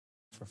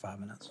for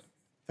 5 minutes.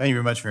 Thank you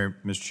very much,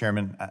 Mr.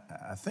 Chairman.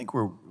 I think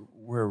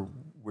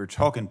we're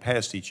talking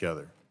past each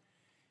other.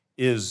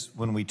 Is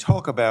when we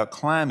talk about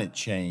climate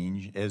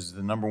change as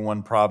the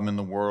 #1 problem in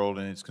the world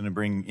and it's going to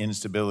bring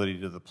instability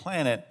to the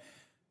planet,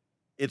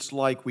 it's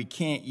like we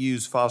can't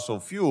use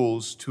fossil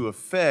fuels to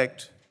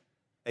affect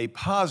a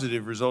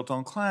positive result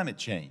on climate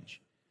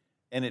change.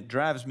 And it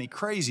drives me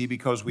crazy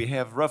because we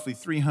have roughly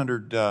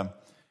 300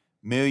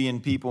 million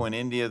people in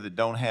India that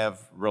don't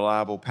have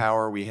reliable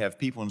power. We have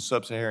people in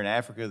sub-Saharan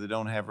Africa that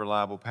don't have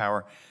reliable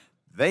power.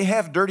 They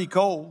have dirty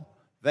coal.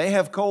 They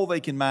have coal they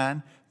can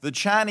mine. The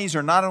Chinese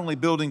are not only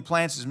building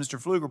plants, as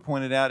Mr. Pfluger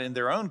pointed out, in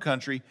their own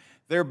country,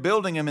 they're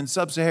building them in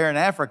sub-Saharan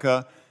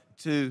Africa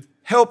to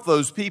help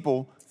those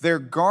people. They're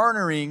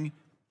garnering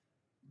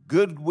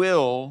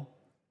goodwill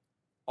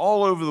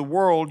all over the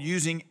world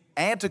using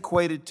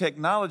antiquated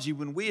technology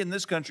when we in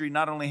this country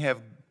not only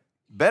have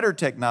better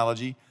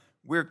technology,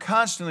 we're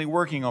constantly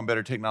working on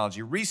better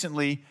technology.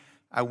 Recently,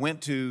 I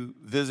went to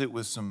visit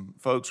with some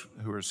folks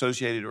who are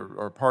associated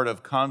or part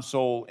of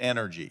Consol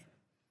Energy.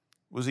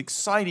 It was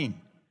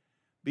exciting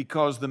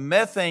because the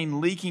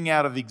methane leaking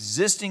out of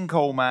existing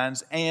coal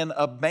mines and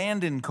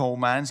abandoned coal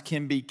mines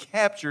can be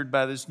captured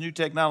by this new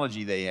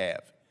technology they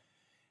have.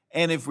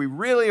 And if we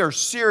really are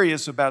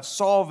serious about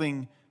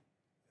solving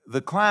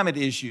the climate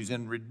issues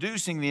and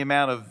reducing the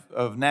amount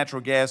of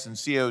natural gas and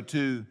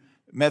CO2,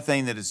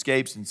 methane that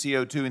escapes and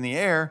CO2 in the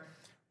air,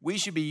 we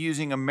should be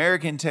using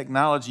American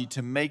technology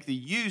to make the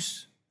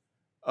use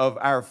of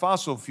our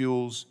fossil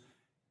fuels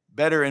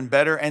better and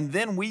better, and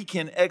then we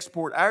can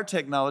export our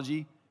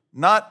technology,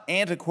 not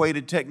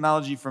antiquated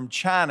technology from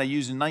China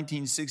using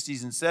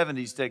 1960s and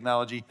 70s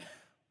technology,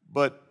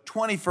 but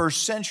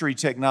 21st century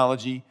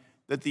technology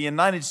that the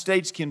United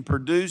States can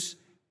produce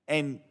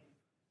and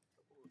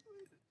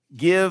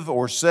give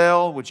or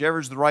sell, whichever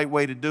is the right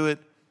way to do it,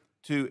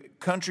 to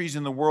countries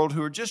in the world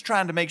who are just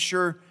trying to make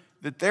sure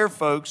that their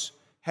folks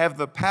have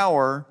the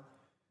power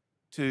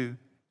to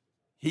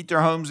heat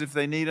their homes if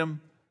they need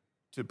them,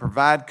 to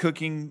provide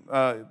cooking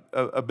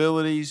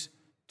abilities,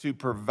 to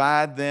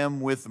provide them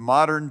with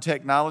modern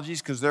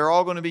technologies, because they're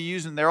all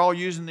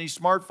using these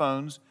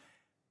smartphones.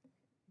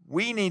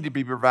 We need to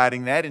be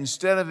providing that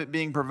instead of it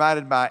being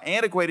provided by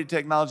antiquated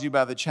technology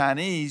by the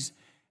Chinese.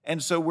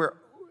 And so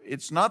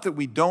it's not that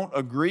we don't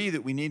agree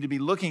that we need to be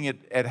looking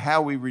at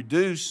how we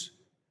reduce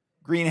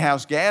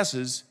greenhouse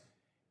gases.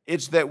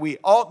 It's that we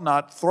ought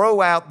not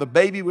throw out the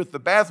baby with the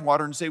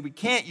bathwater and say we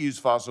can't use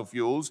fossil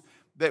fuels,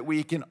 that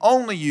we can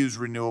only use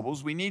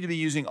renewables. We need to be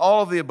using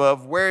all of the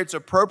above. Where it's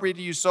appropriate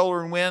to use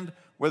solar and wind,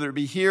 whether it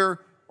be here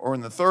or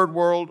in the third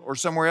world or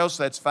somewhere else,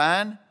 that's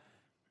fine.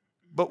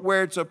 But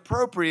where it's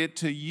appropriate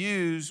to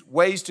use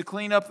ways to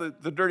clean up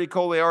the dirty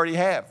coal they already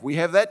have, we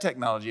have that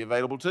technology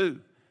available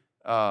too.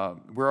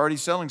 We're already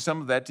selling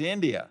some of that to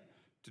India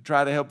to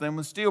try to help them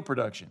with steel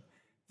production.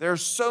 There are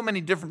so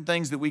many different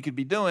things that we could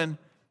be doing,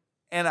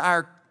 and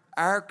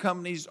our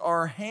companies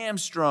are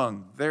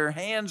hamstrung. Their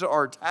hands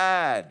are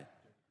tied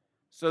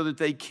so that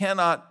they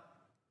cannot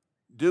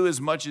do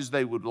as much as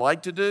they would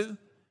like to do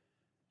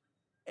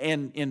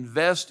and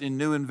invest in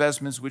new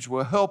investments which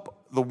will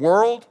help the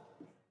world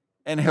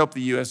and help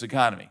the U.S.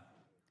 economy.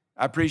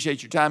 I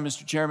appreciate your time,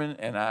 Mr. Chairman,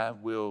 and I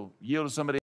will yield to somebody